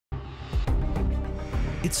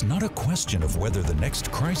It's not a question of whether the next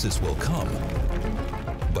crisis will come,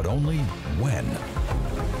 but only when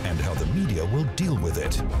and how the media will deal with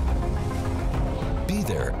it. Be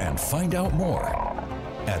there and find out more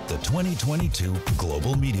at the 2022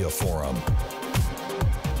 Global Media Forum.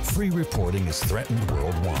 Free reporting is threatened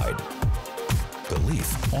worldwide.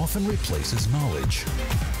 Belief often replaces knowledge.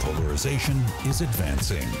 Polarization is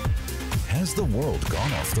advancing. Has the world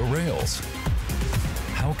gone off the rails?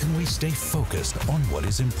 How can we stay focused on what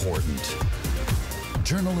is important?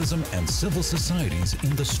 Journalism and civil societies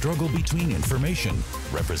in the struggle between information,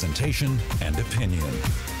 representation, and opinion.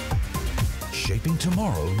 Shaping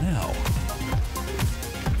tomorrow now.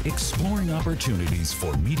 Exploring opportunities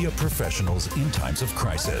for media professionals in times of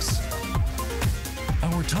crisis.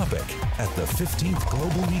 Our topic at the 15th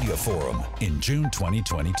Global Media Forum in June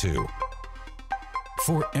 2022.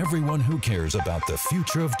 For everyone who cares about the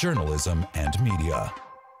future of journalism and media.